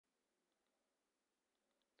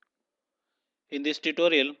In this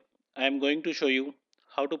tutorial, I am going to show you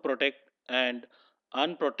how to protect and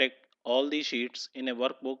unprotect all the sheets in a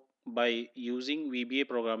workbook by using VBA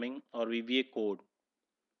programming or VBA code.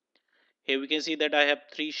 Here we can see that I have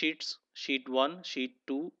three sheets, sheet 1, sheet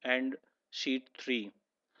 2 and sheet 3.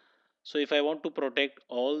 So if I want to protect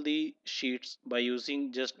all the sheets by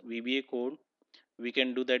using just VBA code, we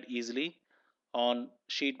can do that easily. On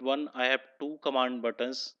sheet 1 I have two command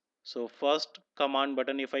buttons. So first command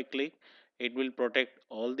button, if I click, it will protect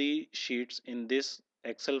all the sheets in this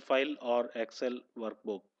Excel file or Excel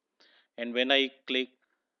workbook. And when I click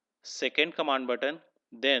second command button,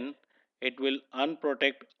 then it will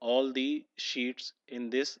unprotect all the sheets in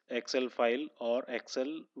this Excel file or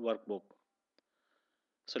Excel workbook.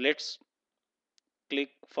 So let's click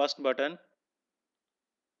first button,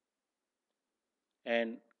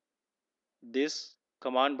 and this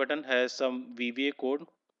command button has some VBA code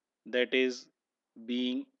that is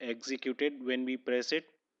being executed when we press it.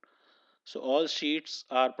 So all sheets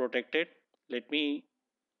are protected. Let me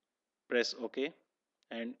press OK,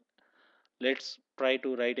 and let's try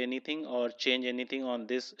to write anything or change anything on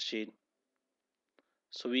this sheet.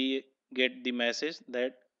 So we get the message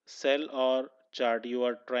that cell or chart you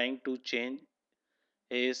are trying to change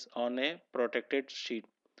is on a protected sheet.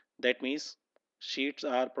 That means sheets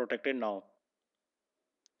are protected now.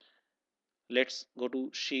 Let's go to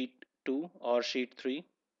sheet 2 or sheet 3.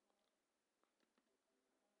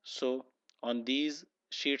 So on these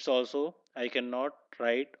sheets also I cannot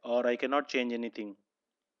write or I cannot change anything.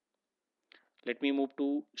 Let me move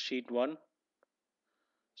to sheet 1.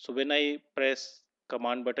 So when I press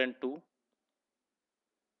command button 2,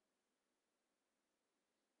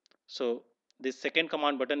 so this second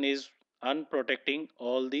command button is unprotecting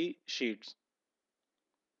all the sheets.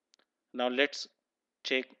 Now let's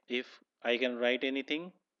check if I can write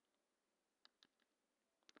anything.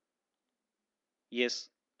 Yes,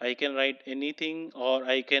 I can write anything or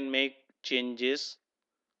I can make changes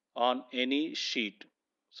on any sheet.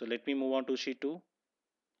 So let me move on to sheet 2.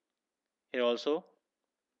 Here also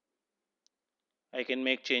I can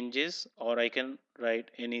make changes or I can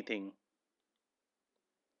write anything.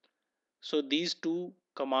 So these two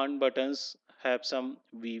command buttons have some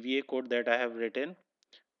VBA code that I have written.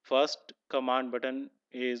 First command button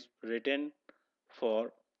is written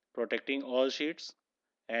for protecting all sheets,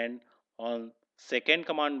 and on second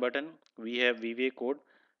command button we have VBA code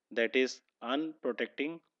that is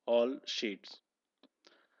unprotecting all sheets.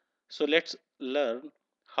 So let's learn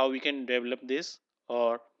how we can develop this,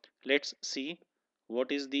 or let's see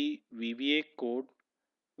what is the VBA code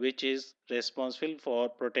which is responsible for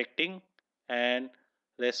protecting and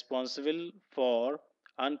responsible for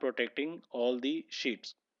unprotecting all the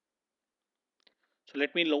sheets. So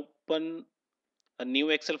let me open a new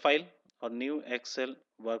Excel file or new Excel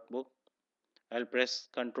workbook. I'll press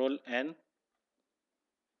Ctrl N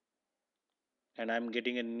and I'm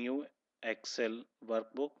getting a new Excel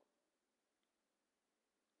workbook.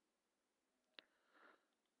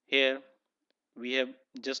 Here we have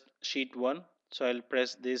just sheet 1, so I'll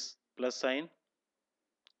press this plus sign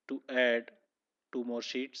to add two more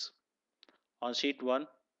sheets. On sheet 1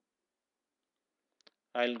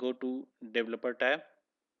 I'll go to developer tab,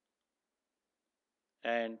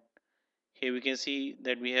 and here we can see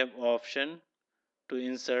that we have option to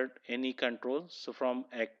insert any control. So from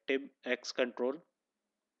active X control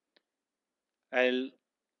I'll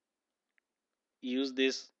use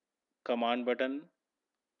this command button.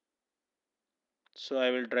 So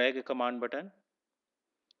I will drag a command button,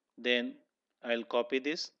 then I'll copy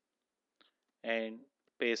this and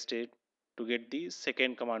paste it to get the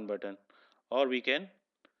second command button, or we can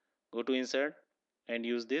go to insert and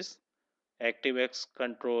use this active X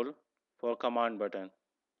control for command button.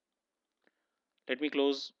 Let me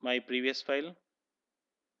close my previous file.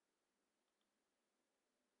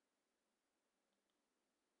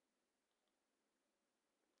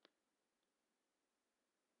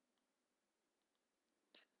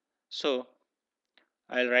 So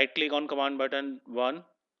I'll right click on command button 1,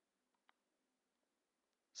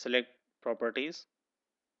 select properties,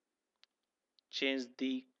 change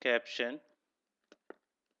the caption,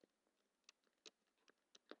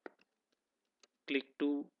 click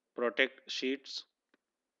to protect sheets,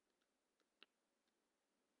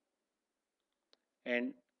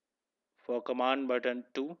 and for command button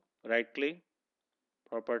 2, right click,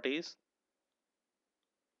 properties,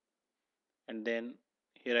 and then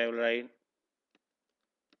here I will write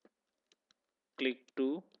click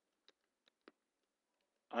to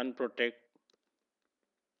unprotect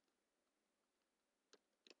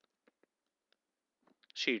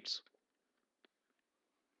sheets.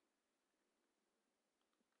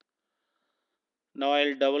 Now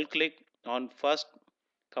I'll double click on first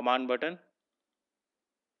command button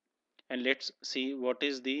and let's see what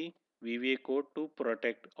is the VBA code to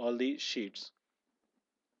protect all the sheets.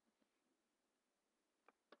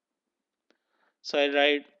 So I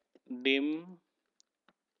write dim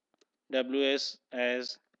ws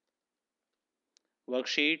as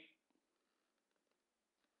worksheet.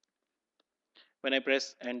 When I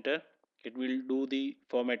press enter, it will do the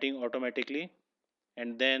formatting automatically,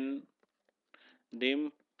 and then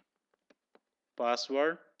dim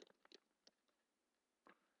password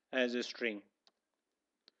as a string.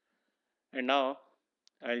 And now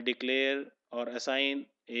I'll declare or assign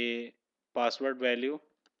a password value.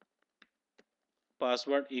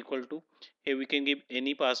 Password equal to, here we can give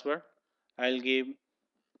any password. I'll give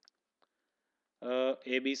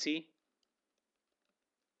ABC.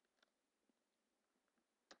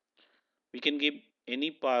 We can give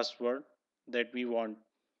any password that we want.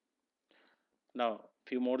 Now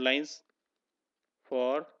few more lines.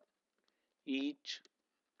 For each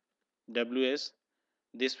ws,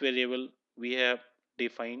 this variable we have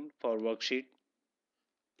defined for worksheet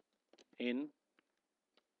in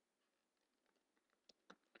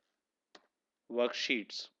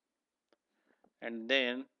worksheets, and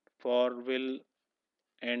then for will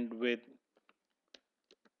end with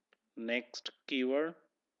next keyword.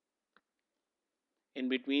 In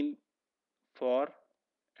between for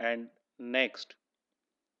and next,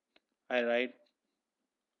 I write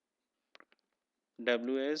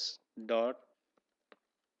ws dot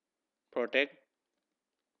protect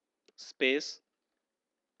space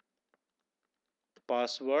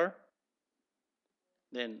password,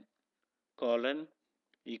 then colon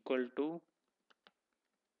equal to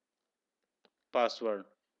password.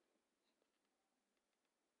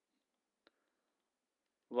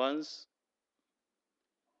 Once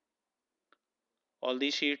all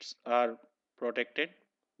the sheets are protected,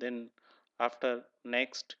 then after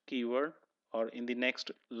next keyword or in the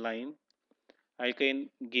next line, I can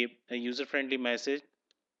give a user friendly message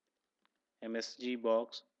msg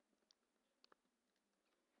box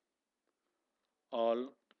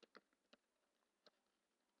all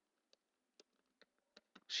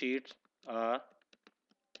sheets are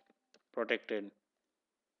protected.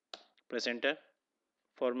 Press enter.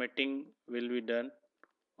 Formatting will be done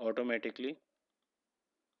automatically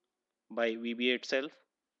by VBA itself.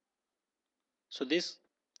 So this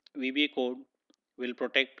VBA code will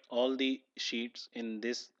protect all the sheets in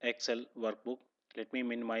this Excel workbook. Let me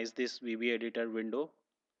minimize this VBA editor window,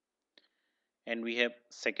 and we have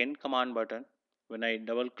second command button. When I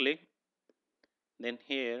double click, then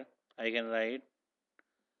here I can write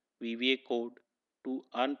VBA code to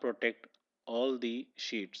unprotect all the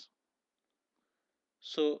sheets.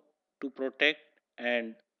 So to protect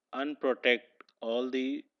and unprotect all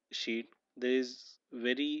the sheet, there is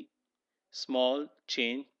very small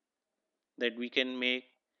change that we can make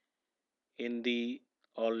in the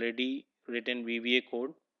already written VBA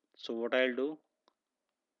code. So what I'll do,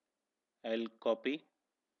 I'll copy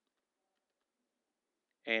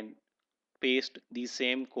and paste the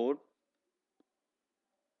same code.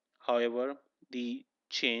 However, the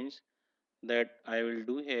change that I will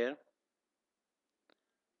do here,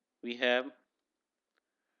 we have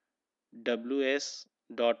ws.protect.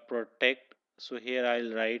 So here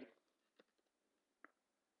I'll write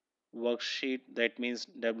worksheet, that means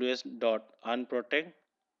ws.unprotect,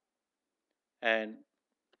 and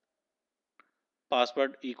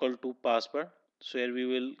password equal to password. So here we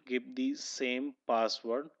will give the same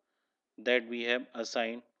password that we have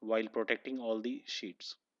assigned while protecting all the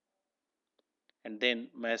sheets. And then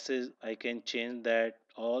message I can change that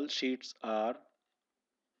all sheets are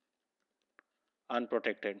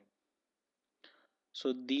unprotected.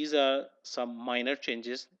 So these are some minor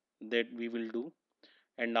changes that we will do.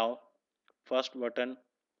 And now first button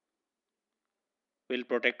will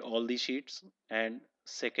protect all the sheets, and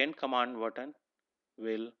second command button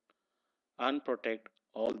will unprotect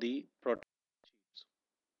all the protected sheets.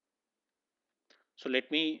 So let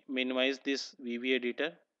me minimize this VB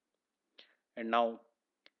editor, and now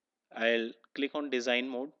I'll click on design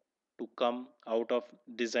mode to come out of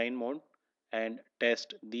design mode and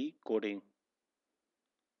test the coding.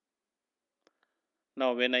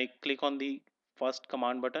 Now when I click on the first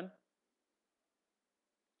command button,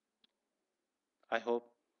 I hope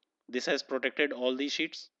this has protected all the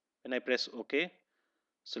sheets. When I press OK,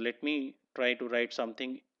 so let me try to write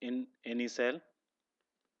something in any cell.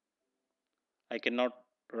 I cannot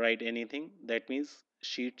write anything. That means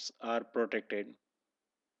sheets are protected.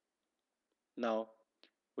 Now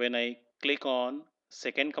when I click on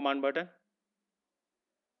second command button,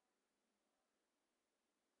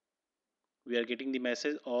 we are getting the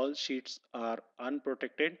message all sheets are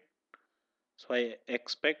unprotected. So I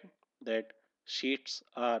expect that sheets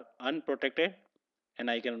are unprotected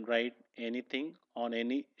and I can write anything on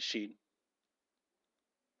any sheet.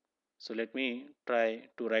 So let me try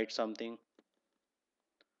to write something.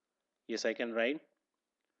 Yes, I can write.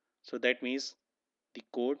 So that means the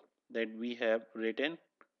code that we have written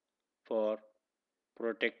for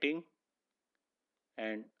protecting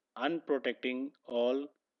and unprotecting all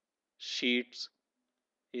sheets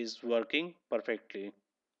is working perfectly.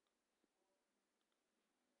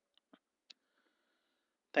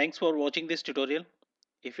 Thanks for watching this tutorial.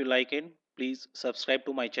 If you like it, please subscribe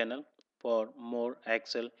to my channel for more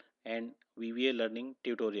Excel and VBA learning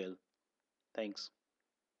tutorial. Thanks.